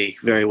anxiety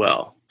very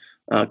well,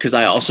 because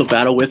I also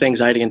battle with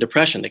anxiety and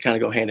depression. They kind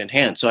of go hand in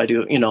hand. So I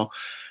do,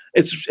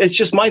 it's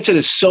just mindset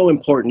is so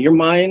important. Your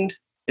mind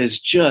is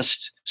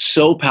just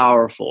so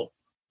powerful.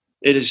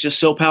 It is just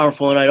so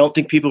powerful. And I don't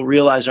think people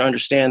realize or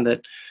understand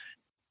that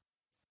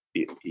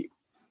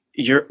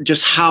you're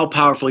just how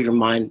powerful your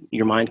mind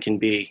can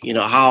be.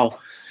 How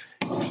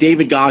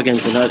David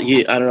Goggins, and I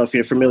don't know if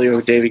you're familiar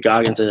with David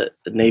Goggins, he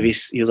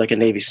was like a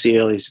Navy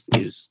SEAL.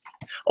 He's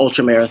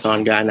ultra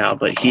marathon guy now,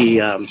 but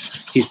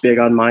he's big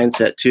on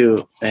mindset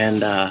too.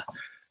 And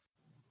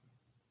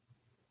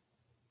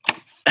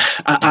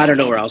I don't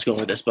know where I was going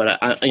with this, but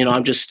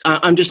I'm just all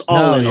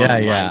No, in on yeah,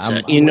 the yeah.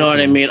 mindset. I'm You know with what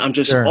I you. mean? I'm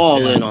just Sure.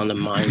 all Yeah. in on the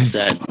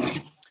mindset,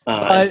 and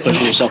But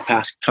pushing yourself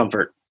past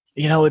comfort.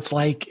 see,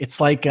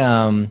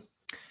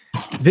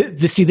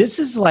 this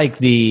is like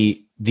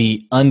the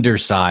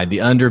underside, the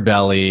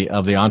underbelly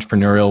of the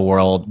entrepreneurial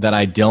world that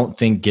I don't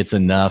think gets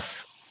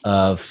enough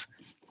of.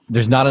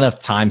 There's not enough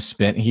time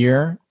spent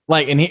here.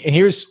 Like, and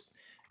here's,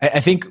 I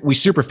think we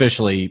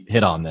superficially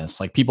hit on this.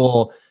 Like,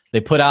 people, they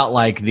put out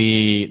like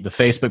the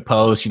Facebook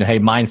post, hey,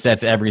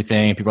 mindset's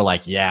everything. People are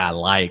like, yeah,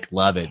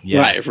 love it,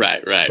 yes.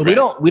 But we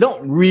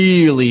don't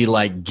really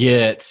like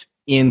get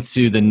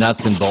into the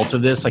nuts and bolts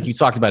of this. Like, you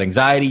talked about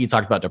anxiety, you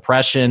talked about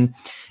depression,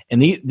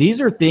 and these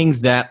are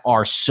things that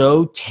are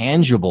so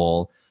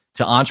tangible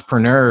to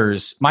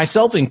entrepreneurs,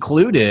 myself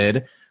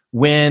included,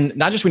 when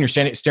not just when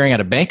you're staring at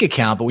a bank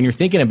account, but when you're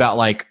thinking about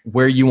like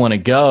where you want to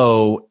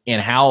go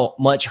and how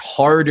much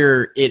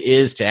harder it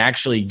is to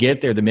actually get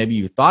there than maybe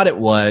you thought it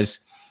was.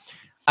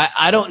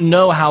 I don't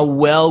know how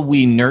well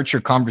we nurture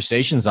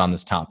conversations on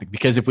this topic,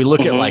 because if we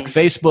look at like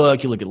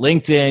Facebook, you look at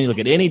LinkedIn, you look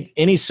at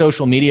any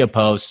social media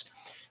posts,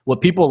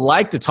 what people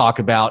like to talk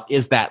about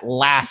is that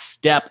last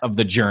step of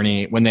the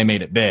journey when they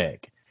made it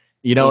big,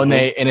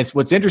 and it's,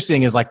 what's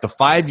interesting is like the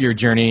 5-year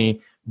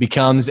journey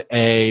becomes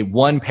a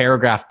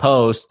 1-paragraph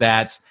post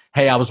that's,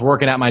 hey, I was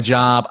working at my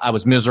job, I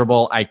was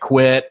miserable, I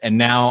quit, and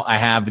now I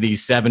have the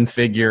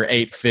 7-figure,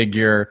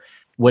 8-figure,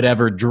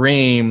 whatever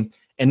dream.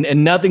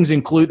 And nothing's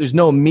included. There's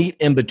no meat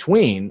in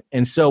between.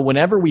 And so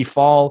whenever we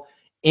fall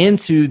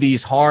into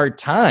these hard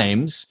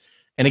times,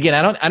 and again,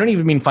 I don't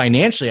even mean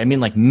financially, I mean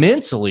like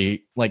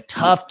mentally, like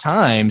tough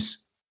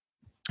times,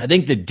 I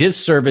think the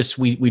disservice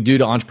we do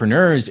to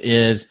entrepreneurs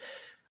is,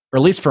 or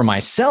at least for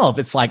myself,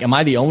 it's like, am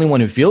I the only one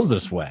who feels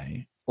this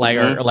way? Like,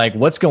 or like,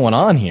 what's going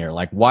on here?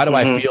 Like, why do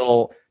I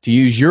feel, to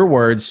use your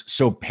words,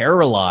 so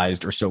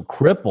paralyzed or so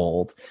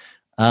crippled?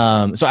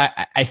 So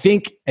I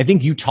think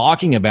you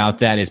talking about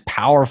that is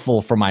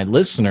powerful for my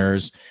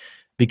listeners,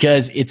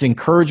 because it's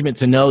encouragement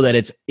to know that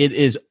it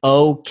is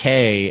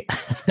okay.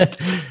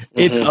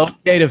 It's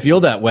okay to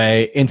feel that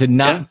way and to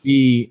not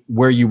be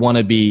where you want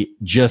to be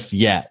just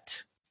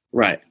yet.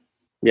 Right.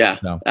 Yeah,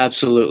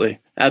 absolutely.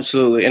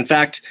 Absolutely. In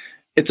fact,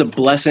 it's a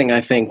blessing,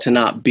 I think, to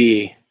not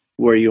be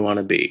where you want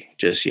to be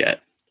just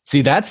yet.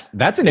 See, that's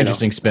an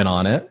interesting spin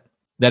on it,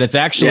 that it's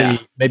actually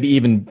maybe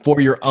even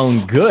for your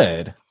own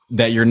good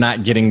that you're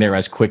not getting there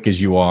as quick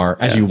as you are,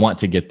 as you want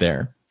to get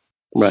there.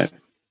 Right.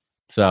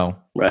 So.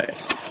 Right.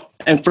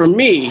 And for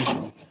me,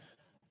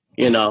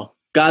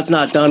 God's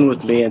not done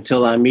with me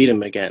until I meet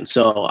him again.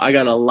 So I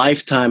got a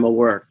lifetime of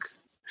work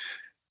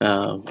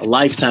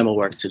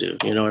to do.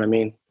 You know what I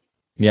mean?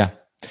 Yeah.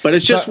 But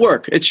it's just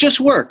work. It's just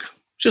work.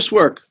 Just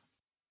work.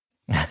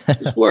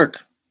 Just work.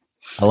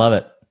 I love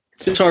it.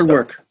 It's hard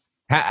work.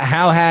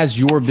 How has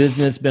your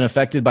business been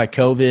affected by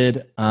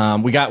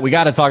COVID? We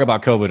got to talk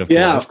about COVID, of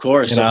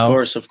course. Yeah,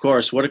 of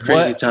course. What a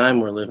crazy time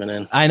we're living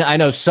in. I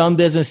know some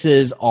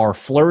businesses are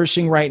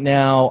flourishing right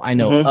now. I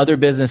know other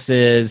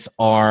businesses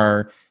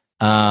are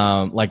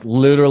like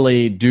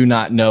literally do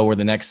not know where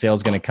the next sale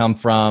is going to come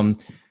from.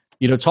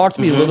 Talk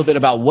to me a little bit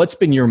about what's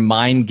been your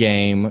mind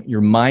game,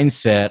 your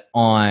mindset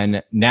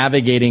on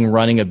navigating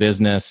running a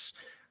business.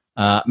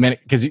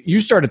 Because you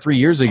started 3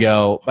 years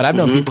ago, but I've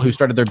known people who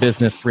started their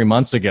business 3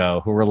 months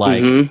ago who were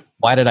like,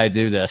 why did I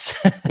do this?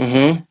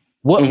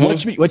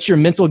 What's your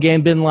mental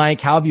game been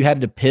like? How have you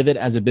had to pivot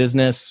as a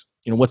business?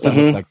 What's that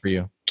look like for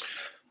you?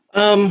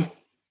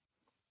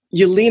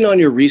 You lean on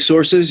your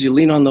resources, you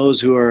lean on those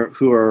who are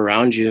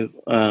around you,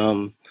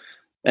 and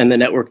the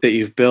network that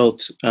you've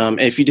built.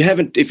 If you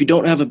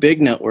don't have a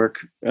big network,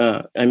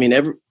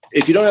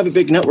 if you don't have a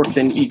big network,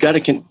 then you got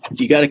to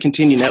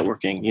continue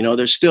networking.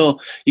 There's still,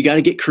 you got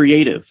to get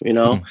creative.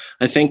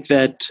 I think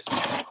that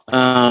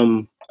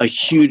a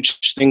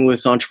huge thing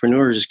with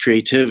entrepreneurs is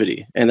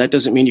creativity, and that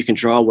doesn't mean you can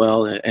draw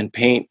well and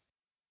paint.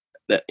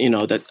 That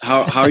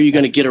how are you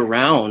going to get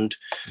around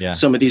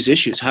some of these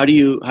issues? How do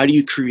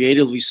you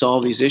creatively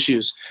solve these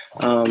issues?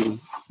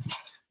 And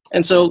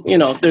so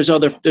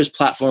there's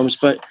platforms,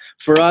 but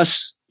for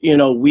us,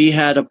 we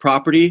had a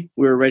property.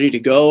 We were ready to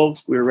go.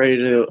 We were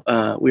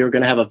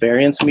going to have a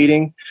variance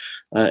meeting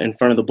in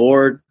front of the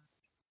board,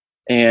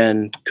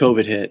 and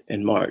COVID hit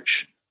in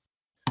March,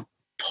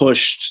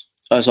 pushed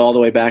us all the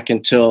way back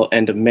until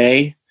end of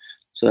May.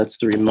 So that's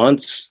 3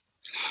 months.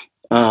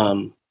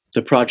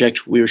 The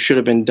project we should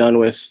have been done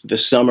with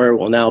this summer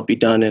will now be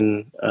done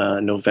in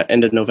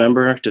end of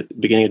November to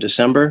beginning of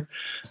December.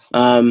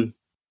 But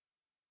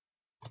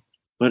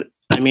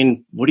I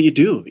mean, what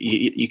do?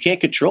 You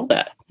can't control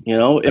that.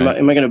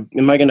 Am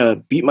I gonna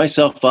beat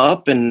myself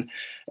up and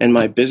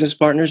my business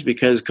partners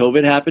because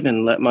COVID happened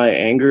and let my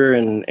anger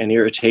and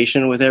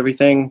irritation with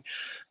everything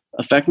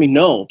affect me?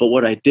 No. But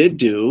what I did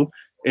do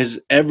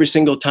is every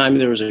single time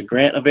there was a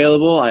grant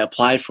available, I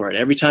applied for it.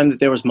 Every time that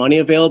there was money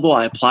available,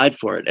 I applied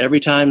for it. Every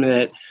time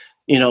that,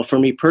 for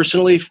me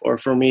personally, or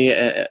for me,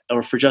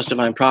 or for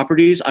Justifying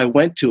Properties, I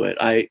went to it.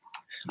 I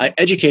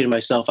educated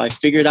myself. I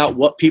figured out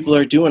what people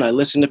are doing. I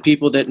listened to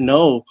people that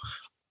know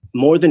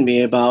more than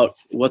me about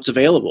what's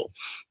available.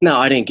 Now,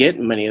 I didn't get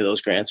many of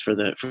those grants for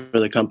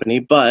the company,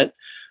 but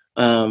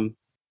we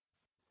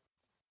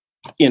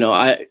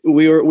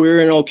were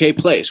in an okay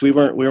place. We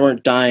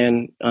weren't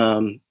dying.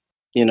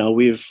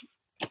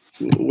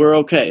 We're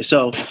okay.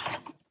 So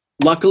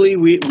luckily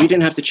we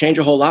didn't have to change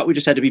a whole lot. We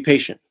just had to be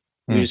patient.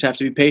 We just have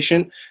to be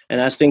patient. And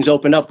as things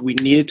opened up, we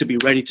needed to be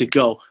ready to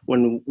go.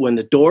 When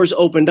the doors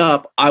opened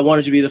up, I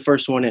wanted to be the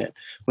first one in.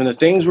 When the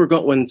things were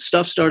when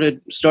stuff started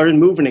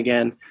moving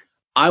again,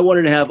 I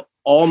wanted to have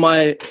all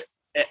my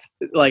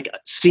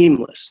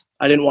seamless.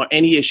 I didn't want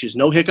any issues,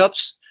 no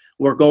hiccups.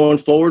 We're going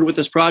forward with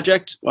this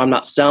project. I'm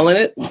not selling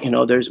it.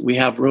 We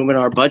have room in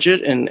our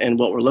budget and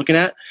what we're looking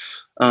at.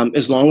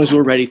 As long as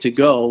we're ready to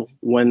go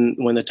when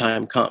the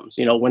time comes.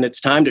 When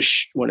it's time to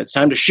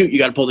shoot, you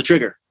got to pull the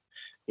trigger.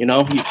 You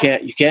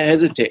can't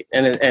hesitate.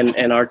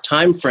 And our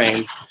time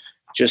frame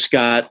just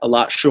got a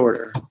lot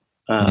shorter.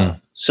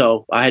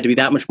 So I had to be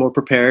that much more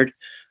prepared.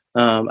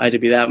 I had to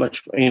be that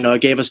much.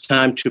 It gave us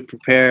time to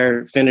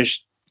prepare,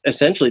 finish,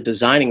 essentially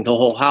designing the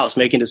whole house,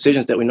 making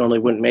decisions that we normally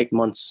wouldn't make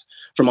months.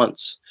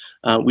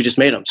 We just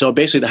made them. So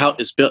basically, the house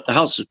is built. The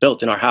house is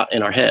built in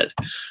our head.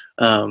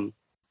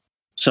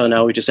 So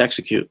now we just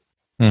execute.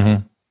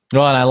 Mm-hmm.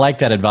 Well, and I like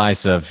that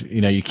advice of,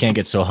 you can't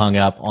get so hung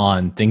up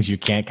on things you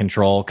can't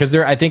control. Because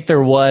I think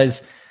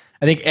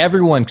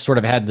everyone sort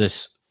of had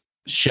this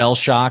shell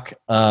shock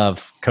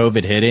of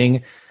COVID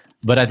hitting,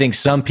 but I think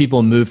some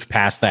people moved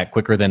past that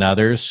quicker than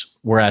others,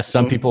 whereas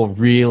some people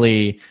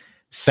really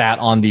sat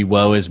on the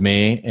woe is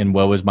me and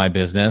woe is my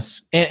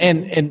business,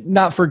 and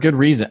not for good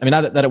reason. I mean,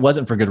 not that it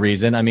wasn't for good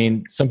reason. I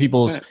mean, some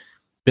people's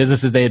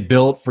businesses they had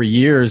built for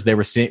years, they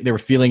were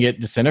feeling it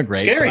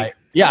disintegrate. Scary.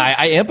 So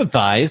I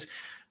empathize.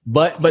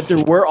 But there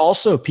were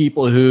also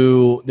people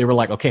who they were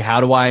like, okay,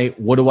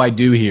 what do I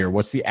do here?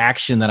 What's the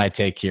action that I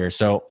take here?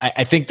 So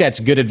I think that's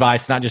good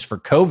advice, not just for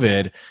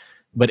COVID,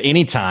 but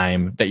any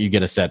time that you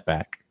get a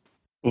setback.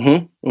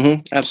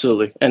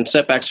 Absolutely. And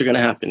setbacks are going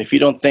to happen. If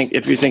you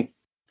think,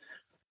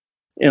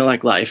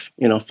 like life,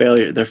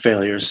 failure, they're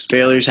failures.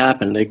 Failures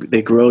happen.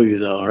 They grow you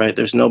though, right?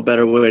 There's no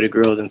better way to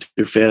grow than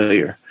through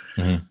failure.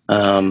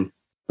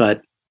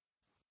 But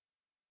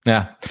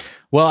yeah.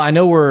 Well, I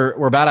know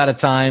we're about out of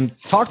time.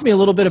 Talk to me a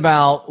little bit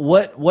about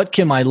what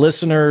can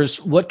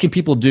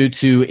people do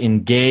to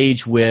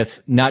engage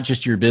with not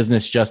just your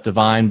business, Just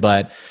Divine,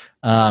 but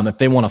if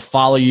they want to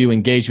follow you,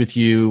 engage with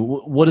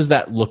you, what does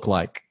that look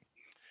like?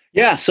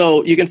 Yeah,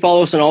 so you can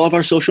follow us on all of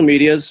our social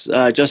medias,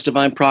 at Just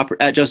Divine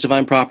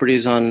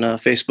Properties on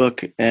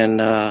Facebook and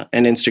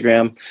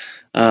Instagram.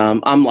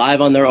 I'm live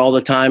on there all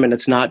the time, and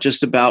it's not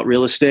just about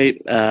real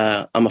estate.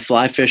 I'm a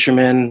fly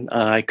fisherman.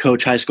 I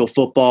coach high school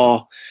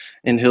football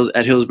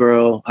at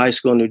Hillsborough High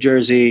School in New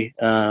Jersey.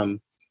 I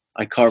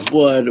carve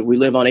wood. We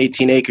live on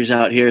 18 acres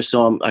out here,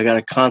 so I got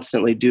to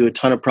constantly do a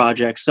ton of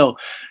projects. So,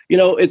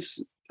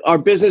 it's our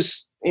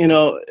business,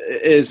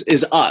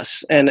 is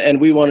us, and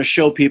we want to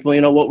show people,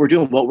 what we're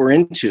doing, what we're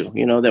into,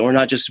 that we're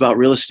not just about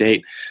real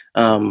estate,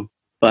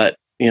 but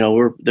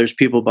there's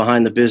people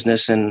behind the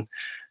business, and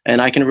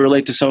I can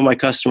relate to some of my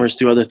customers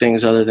through other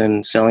things other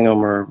than selling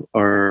them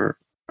or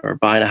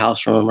buying a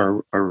house from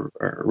them or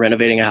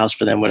renovating a house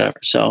for them, whatever.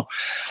 So,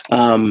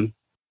 and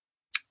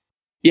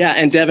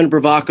Devin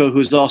Bravaco,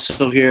 who's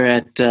also here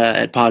at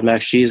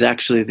PodMax, she's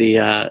actually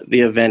the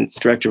event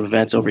director of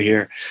events over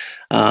here.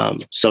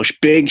 So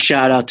big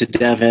shout out to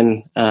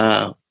Devin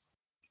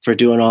for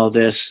doing all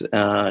this,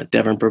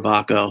 Devin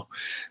Bravaco.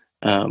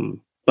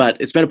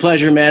 But it's been a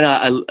pleasure, man.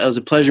 It was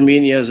a pleasure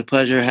meeting you. It was a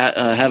pleasure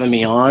having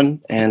me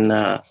on, and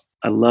I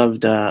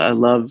loved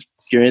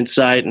your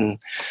insight and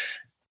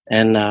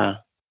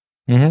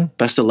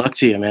best of luck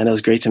to you, man. It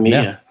was great to meet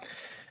you.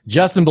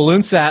 Justin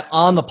Baloonsat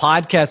on the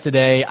podcast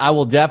today. I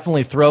will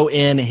definitely throw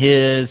in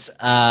his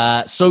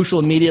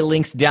social media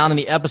links down in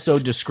the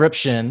episode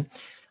description.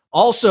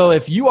 Also,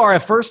 if you are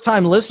a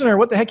first-time listener,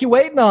 what the heck are you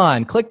waiting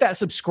on? Click that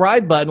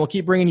subscribe button. We'll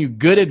keep bringing you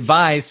good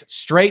advice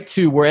straight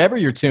to wherever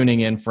you're tuning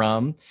in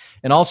from.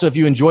 And also, if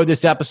you enjoyed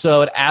this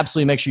episode,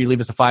 absolutely make sure you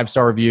leave us a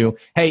 5-star review.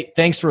 Hey,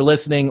 thanks for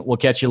listening. We'll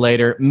catch you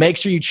later. Make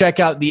sure you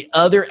check out the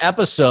other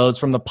episodes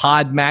from the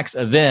PodMax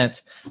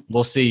event.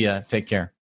 We'll see you. Take care.